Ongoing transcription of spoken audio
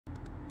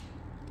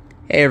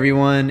Hey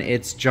everyone,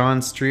 it's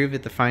John Struve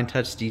at the Fine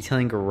Touch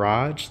Detailing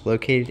Garage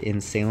located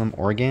in Salem,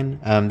 Oregon.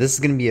 This is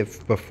going to be a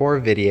before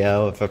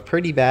video of a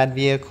pretty bad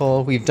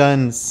vehicle. We've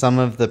done some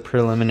of the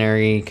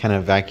preliminary kind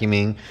of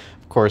vacuuming.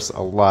 Of course,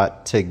 a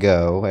lot to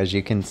go, as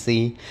you can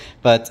see.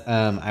 But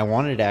I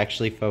wanted to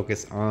actually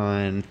focus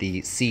on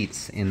the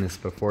seats in this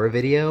before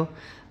video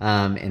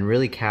and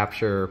really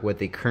capture what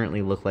they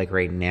currently look like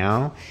right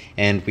now.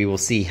 And we will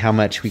see how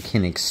much we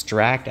can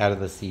extract out of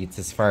the seats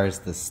as far as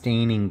the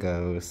staining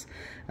goes.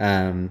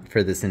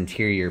 For this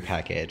interior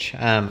package.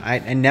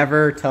 I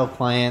never tell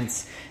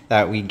clients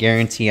that we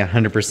guarantee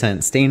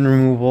 100% stain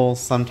removal.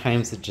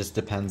 Sometimes it just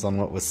depends on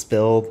what was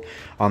spilled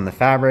on the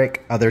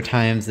fabric. Other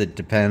times it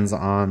depends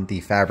on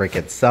the fabric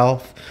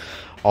itself.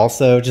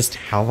 Also, just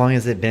how long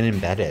has it been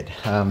embedded?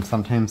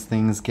 Sometimes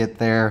things get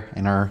there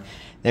and are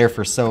there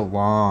for so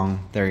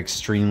long, they're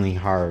extremely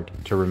hard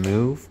to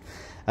remove.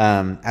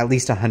 At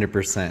least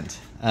 100%.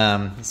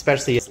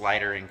 Especially if it's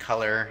lighter in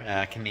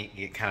color, can make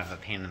it kind of a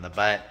pain in the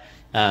butt.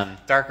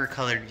 Darker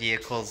colored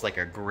vehicles like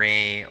a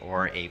gray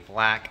or a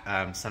black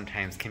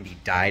sometimes can be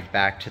dyed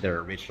back to their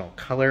original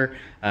color.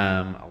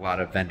 A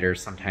lot of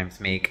vendors sometimes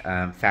make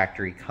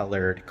factory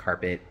colored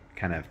carpet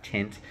kind of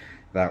tint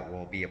that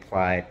will be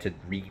applied to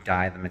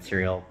re-dye the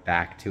material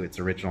back to its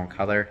original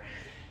color.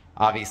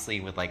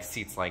 Obviously with like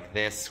seats like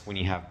this, when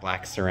you have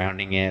black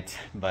surrounding it,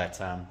 but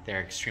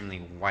they're extremely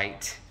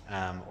white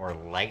or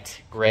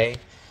light gray.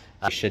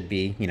 They should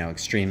be,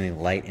 extremely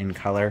light in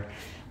color.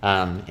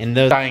 And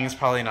those dyeing is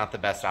probably not the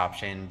best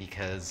option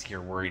because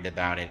you're worried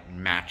about it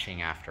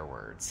matching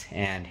afterwards.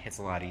 And it's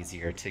a lot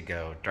easier to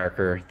go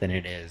darker than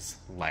it is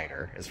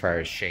lighter as far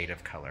as shade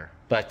of color.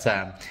 But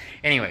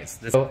anyways,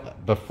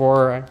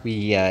 before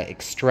we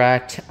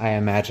extract, I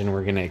imagine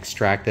we're going to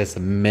extract this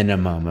a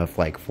minimum of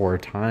like 4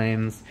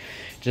 times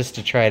just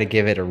to try to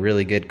give it a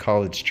really good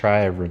college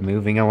try of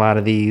removing a lot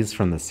of these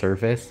from the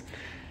surface.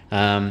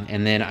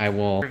 And then I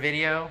will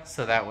video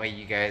so that way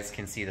you guys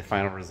can see the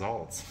final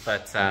results.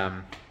 But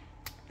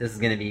this is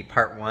going to be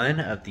part 1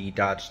 of the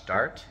Dodge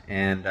Dart,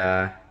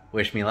 and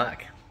wish me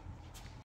luck.